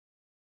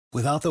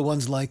Without the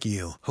ones like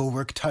you, who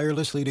work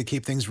tirelessly to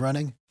keep things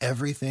running,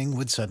 everything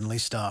would suddenly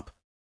stop.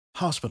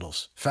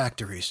 Hospitals,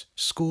 factories,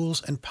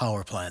 schools, and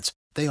power plants,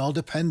 they all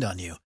depend on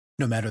you.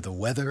 No matter the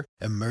weather,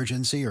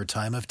 emergency, or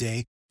time of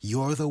day,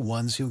 you're the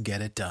ones who get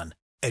it done.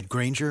 At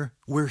Grainger,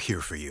 we're here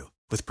for you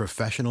with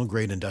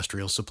professional-grade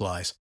industrial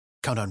supplies.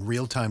 Count on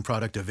real-time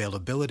product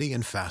availability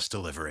and fast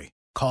delivery.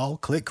 Call,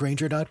 click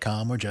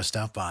Grainger.com, or just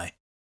stop by.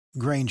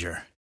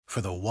 Grainger, for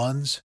the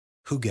ones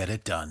who get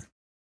it done.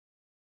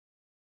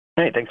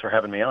 Hey, thanks for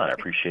having me on. I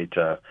appreciate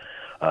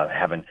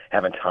having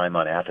time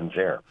on Athens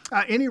Air.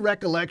 Any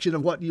recollection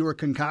of what you were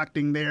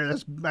concocting there?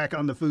 That's back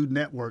on the Food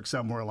Network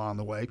somewhere along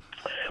the way.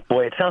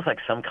 Boy, it sounds like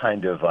some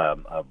kind of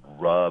a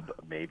rub,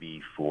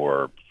 maybe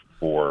for.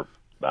 No,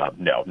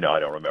 I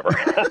don't remember.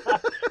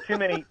 Too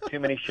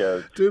many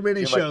shows. Too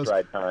many much shows.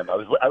 Drive time. I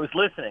was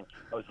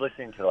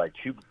listening to like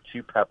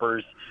two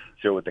peppers.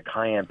 So with the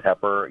cayenne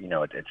pepper,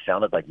 it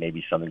sounded like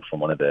maybe something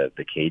from one of the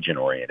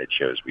Cajun-oriented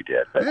shows we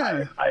did. But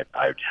yeah.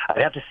 I'd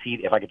have to see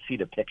if I could see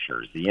the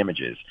pictures, the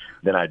images,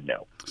 then I'd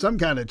know. Some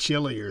kind of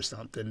chili or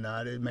something.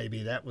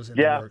 Maybe that was in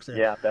the works there.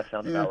 Yeah, that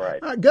sounds about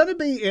right. Going to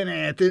be in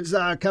Athens,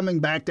 coming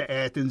back to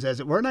Athens, as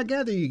it were. And I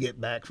gather you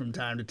get back from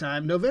time to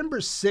time.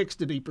 November 6th,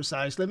 to be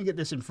precise. Let me get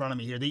this in front of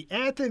me here. The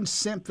Athens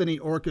Symphony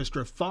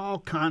Orchestra Fall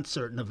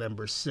Concert,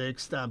 November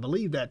 6th. I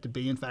believe that to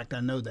be. In fact,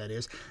 I know that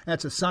is.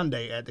 That's a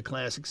Sunday at the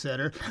Classic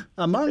Center.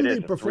 Among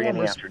the performers, 3 in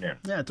the afternoon.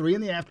 Yeah, 3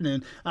 in the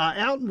afternoon.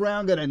 Alton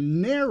Brown going to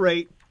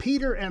narrate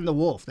Peter and the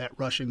Wolf, that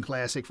Russian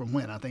classic from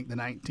when? I think the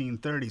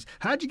 1930s.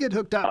 How'd you get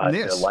hooked up in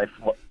this?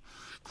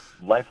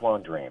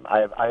 Lifelong dream.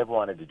 I have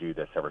wanted to do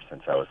this ever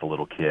since I was a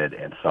little kid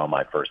and saw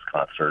my first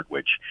concert,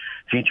 which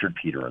featured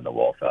Peter and the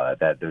Wolf.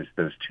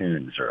 Those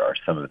tunes are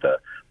some of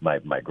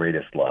my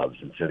greatest loves,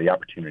 and so the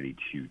opportunity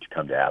to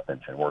come to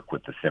Athens and work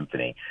with the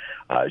symphony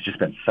has just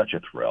been such a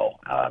thrill.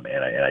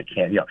 And I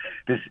can't,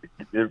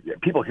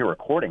 people hear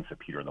recordings of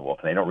Peter and the Wolf,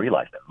 and they don't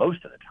realize that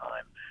most of the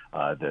time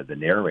the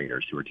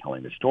narrators who are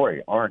telling the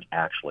story aren't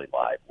actually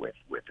live with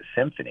the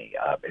symphony.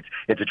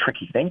 It's a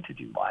tricky thing to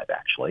do live,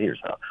 actually.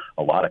 There's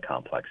a lot of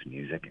complex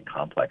music and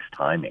complex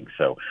timing.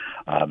 So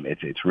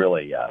it's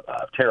really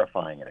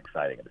terrifying and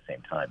exciting at the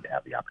same time to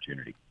have the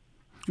opportunity.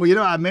 Well,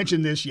 I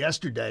mentioned this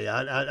yesterday.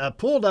 I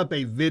pulled up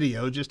a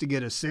video just to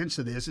get a sense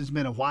of this. It's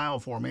been a while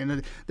for me.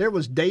 And there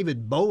was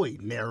David Bowie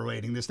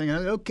narrating this thing.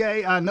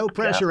 Okay, no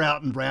pressure,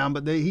 Alton Brown,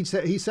 but he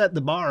set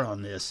the bar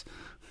on this.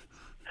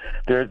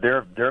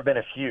 There have been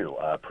a few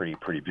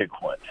pretty big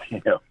ones,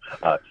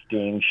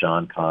 Sting,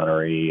 Sean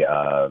Connery,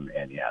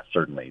 and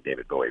certainly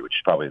David Bowie, which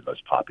is probably the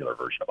most popular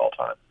version of all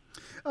time.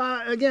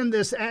 Again,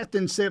 this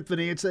Athens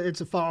Symphony, it's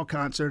a fall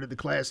concert at the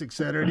Classic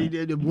Center,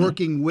 and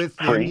working with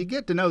them, you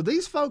get to know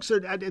these folks.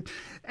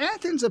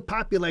 Athens, a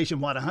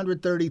population,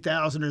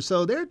 130,000 or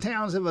so. There are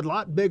towns that are a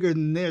lot bigger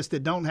than this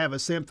that don't have a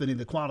symphony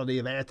the quality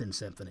of Athens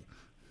Symphony.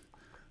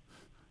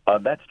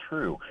 That's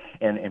true,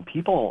 and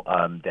people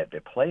that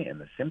play in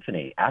the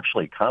symphony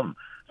actually come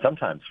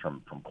sometimes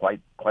from quite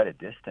a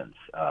distance,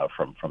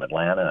 from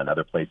Atlanta and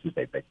other places.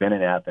 They've been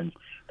in Athens,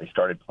 they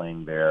started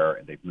playing there,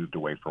 and they've moved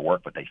away for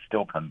work, but they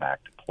still come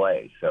back to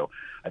play. So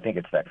I think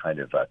it's that kind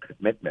of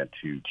commitment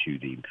to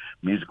the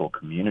musical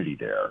community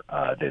there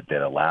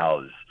that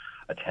allows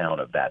a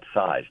town of that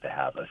size to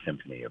have a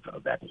symphony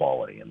of that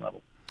quality and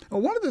level.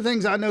 Well, one of the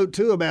things I know,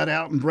 too, about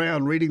Alton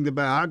Brown, reading the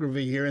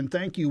biography here, and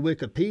thank you,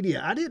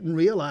 Wikipedia, I didn't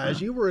realize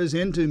you were as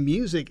into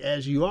music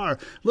as you are.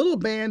 Little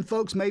band,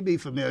 folks may be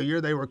familiar.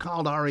 They were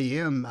called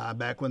REM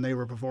back when they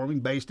were performing,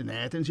 based in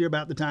Athens. Here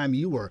about the time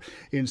you were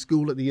in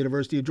school at the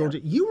University of Georgia.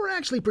 You were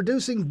actually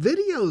producing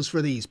videos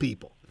for these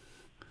people.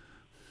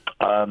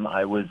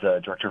 I was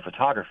a director of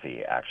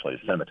photography, actually, a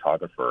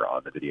cinematographer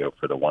on the video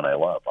for The One I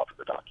Love off of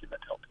the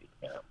document LP.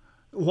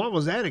 What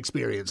was that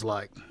experience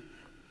like?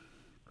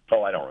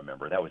 Oh, I don't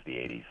remember. That was the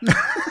 80s.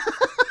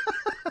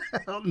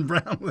 Alton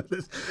Brown with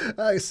us.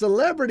 A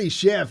celebrity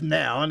chef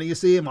now, and you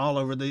see him all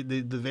over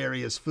the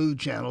various food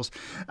channels.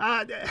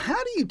 How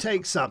do you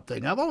take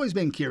something? I've always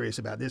been curious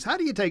about this. How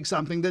do you take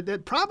something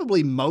that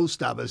probably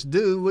most of us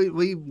do?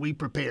 We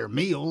prepare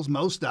meals,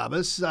 most of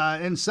us,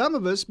 and some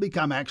of us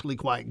become actually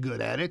quite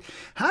good at it.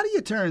 How do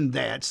you turn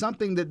that,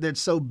 something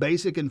that's so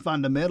basic and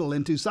fundamental,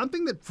 into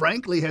something that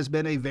frankly has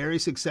been a very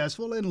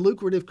successful and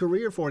lucrative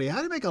career for you? How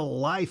do you make a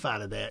life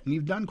out of that? And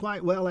you've done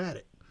quite well at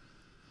it.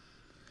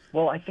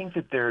 Well, I think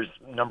that there's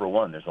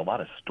a lot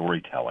of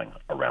storytelling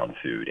around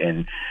food.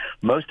 And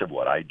most of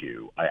what I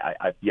do,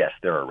 yes,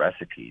 there are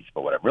recipes,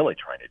 but what I'm really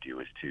trying to do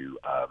is to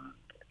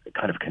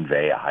kind of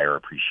convey a higher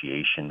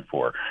appreciation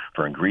for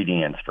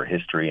ingredients, for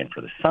history, and for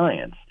the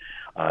science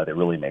that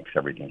really makes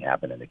everything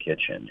happen in the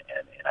kitchen.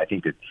 And I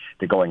think that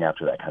going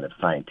after that kind of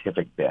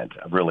scientific bent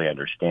of really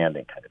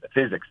understanding kind of the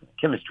physics and the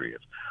chemistry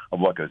of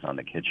what goes on in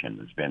the kitchen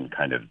has been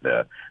kind of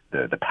the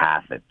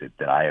path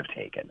that I have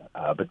taken.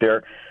 But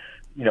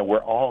we're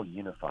all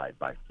unified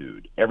by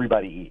food.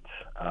 Everybody eats.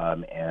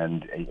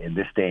 And in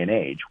this day and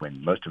age,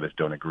 when most of us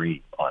don't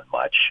agree on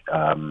much,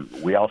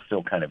 we all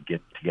still kind of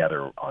get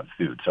together on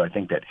food. So I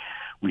think that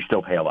we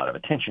still pay a lot of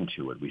attention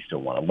to it. We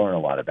still want to learn a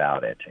lot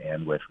about it.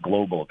 And with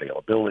global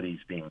availabilities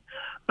being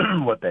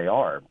what they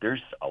are,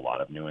 there's a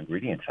lot of new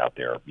ingredients out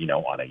there,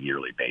 on a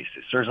yearly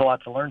basis. There's a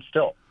lot to learn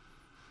still.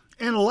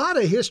 And a lot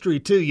of history,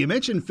 too. You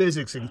mentioned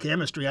physics and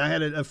chemistry. I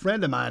had a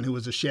friend of mine who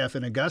was a chef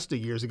in Augusta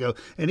years ago,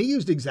 and he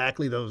used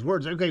exactly those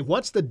words. Okay,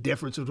 what's the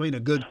difference between a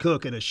good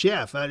cook and a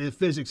chef?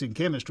 Physics and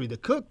chemistry. The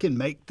cook can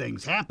make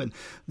things happen.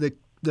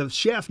 The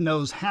chef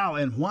knows how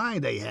and why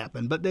they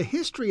happen. But the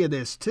history of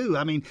this, too,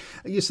 I mean,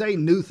 you say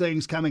new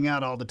things coming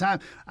out all the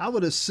time. I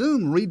would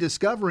assume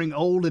rediscovering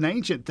old and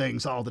ancient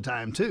things all the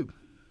time, too.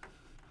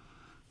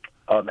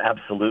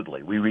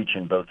 Absolutely. We reach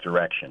in both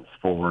directions,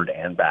 forward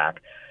and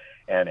back.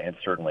 And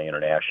certainly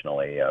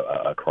internationally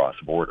across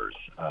borders.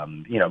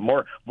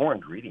 More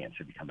ingredients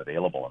have become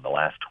available in the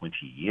last 20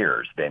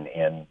 years than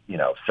in,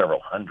 several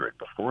hundred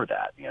before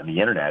that. The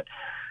internet,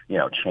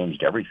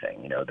 changed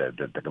everything.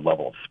 The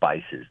level of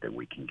spices that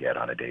we can get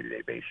on a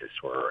day-to-day basis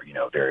were,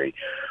 very,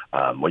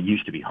 what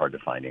used to be hard to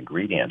find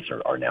ingredients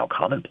are now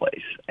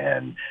commonplace.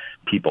 And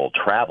people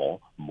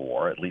travel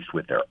more, at least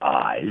with their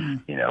eyes,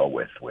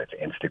 with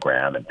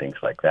Instagram and things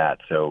like that.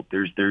 So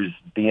there's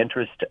the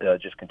interest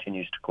just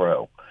continues to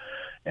grow.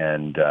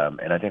 And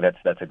I think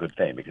that's a good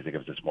thing because it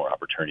gives us more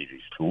opportunities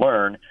to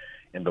learn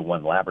in the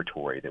one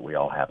laboratory that we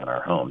all have in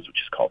our homes,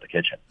 which is called the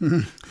kitchen.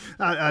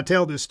 Mm-hmm. I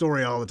tell this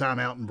story all the time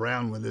out in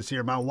Brown with this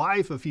here. My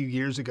wife a few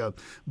years ago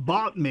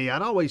bought me,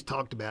 I'd always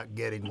talked about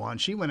getting one.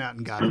 She went out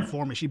and got it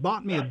for me. She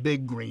bought me a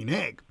big green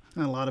egg.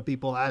 And a lot of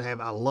people I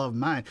love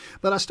mine.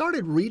 But I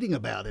started reading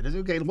about it.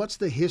 Okay, what's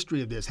the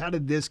history of this? How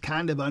did this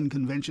kind of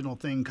unconventional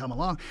thing come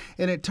along?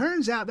 And it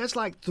turns out that's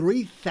like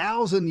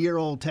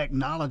 3,000-year-old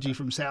technology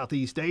from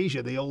Southeast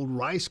Asia, the old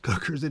rice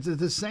cookers. It's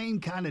the same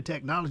kind of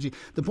technology.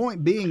 The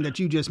point being that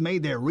you just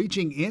made there,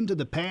 reaching into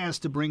the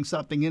past to bring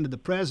something into the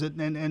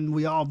present, and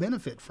we all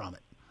benefit from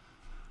it.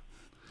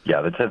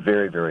 Yeah, that's a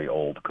very, very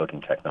old cooking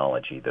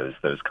technology. Those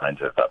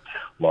kinds of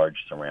large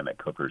ceramic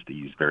cookers that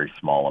use very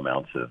small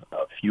amounts of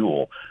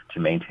fuel to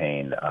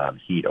maintain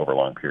heat over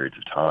long periods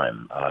of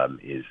time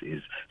is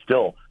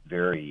still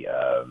very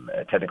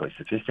technically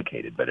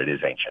sophisticated, but it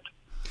is ancient.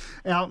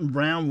 Alton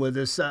Brown with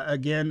us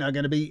again.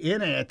 Going to be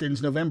in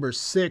Athens, November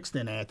 6th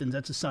in Athens.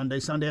 That's a Sunday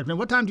afternoon.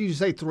 What time did you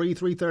say?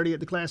 3:30 at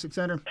the Classic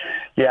Center?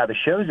 Yeah, the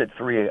show's at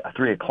 3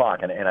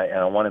 o'clock, and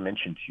I want to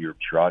mention to your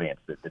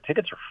audience that the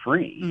tickets are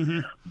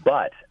free,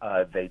 but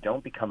they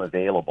don't become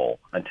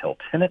available until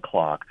 10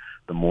 o'clock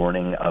the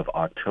morning of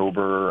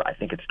October, I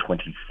think it's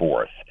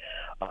 24th.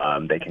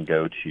 They can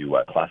go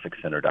to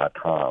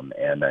ClassicCenter.com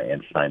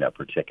and sign up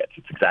for tickets.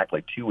 It's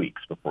exactly 2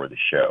 weeks before the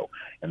show,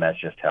 and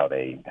that's just how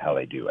they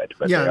do it.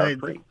 But yeah, they are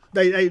free.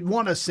 They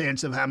want a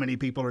sense of how many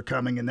people are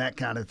coming and that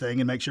kind of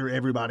thing and make sure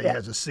everybody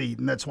has a seat,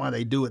 and that's why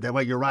they do it that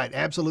way. You're right.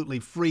 Absolutely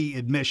free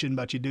admission,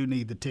 but you do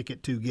need the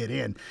ticket to get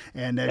in.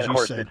 And as of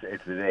course,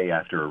 it's the day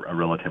after a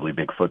relatively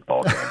big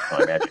football game, so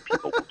I imagine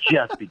people will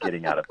just be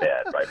getting out of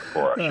bed right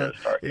before our show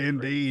starts.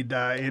 Indeed,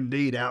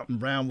 Alton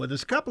Brown with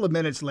us. A couple of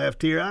minutes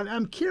left here.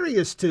 I'm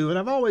curious, too, and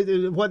I've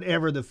always,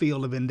 whatever the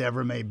field of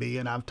endeavor may be,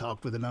 and I've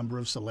talked with a number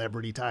of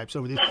celebrity types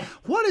over this.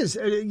 What is,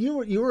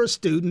 you were a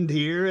student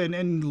here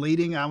and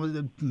leading, I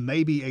was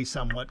maybe a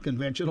somewhat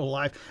conventional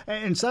life,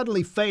 and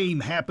suddenly fame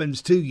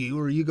happens to you,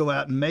 or you go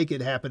out and make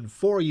it happen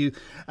for you.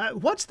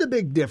 What's the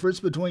big difference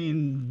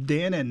between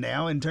then and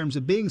now in terms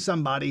of being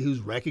somebody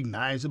who's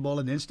recognizable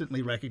and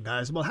instantly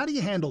recognizable? How do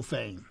you handle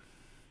fame?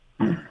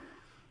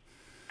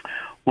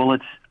 Well,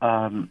 it's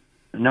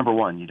number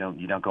one, you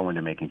don't go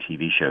into making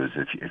TV shows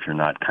if you're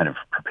not kind of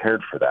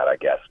prepared for that, I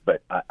guess.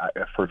 But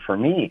for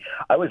me,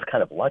 I was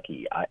kind of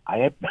lucky.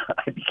 I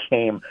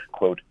became,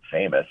 quote,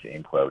 famous,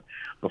 end quote,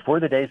 before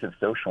the days of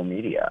social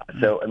media.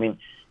 So, I mean,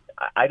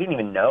 I didn't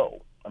even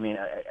know. I mean,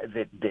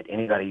 that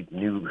anybody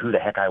knew who the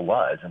heck I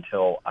was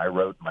until I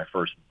wrote my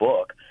first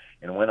book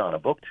and went on a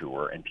book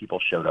tour, and people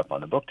showed up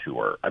on the book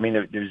tour. I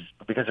mean,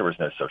 because there was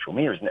no social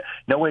media, there's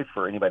no way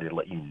for anybody to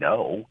let you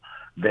know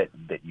that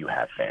you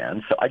have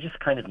fans. So I just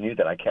kind of knew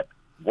that I kept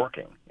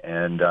working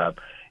and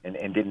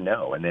didn't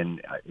know. And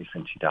then it's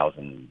in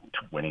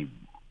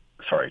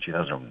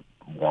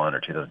 2001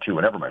 or 2002,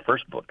 whenever my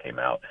first book came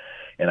out,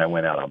 and I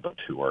went out on book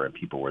tour and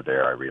people were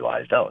there, I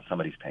realized, oh,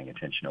 somebody's paying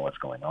attention to what's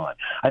going on.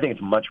 I think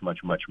it's much,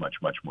 much, much, much,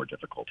 much more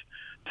difficult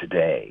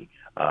today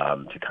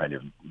to kind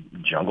of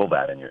jungle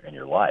that in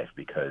your life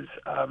because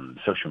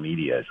social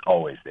media is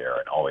always there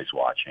and always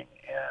watching,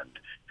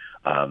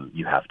 and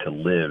you have to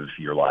live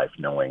your life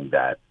knowing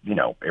that,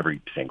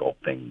 every single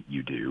thing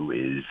you do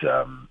is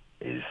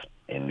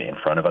in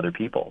front of other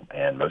people,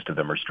 and most of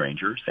them are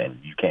strangers, and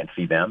you can't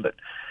see them, but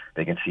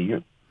they can see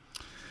you.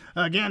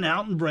 Again,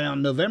 Alton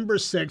Brown, November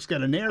 6th,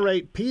 going to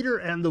narrate Peter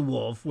and the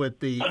Wolf with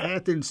the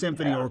Athens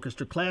Symphony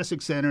Orchestra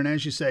Classic Center. And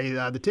as you say,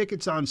 the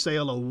tickets on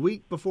sale a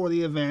week before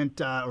the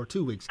event, or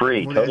 2 weeks.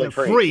 Free, totally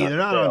free. Free. They're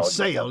not on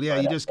sale. Yeah,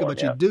 you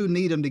do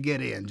need them to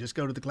get in. Just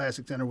go to the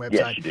Classic Center website.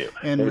 Yes, you do.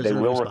 And they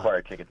will require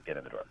a ticket to get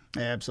in the door.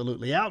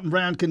 Absolutely. Alton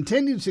Brown,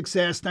 continued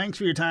success. Thanks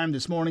for your time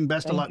this morning.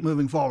 Best of luck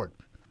moving forward.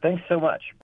 Thanks so much.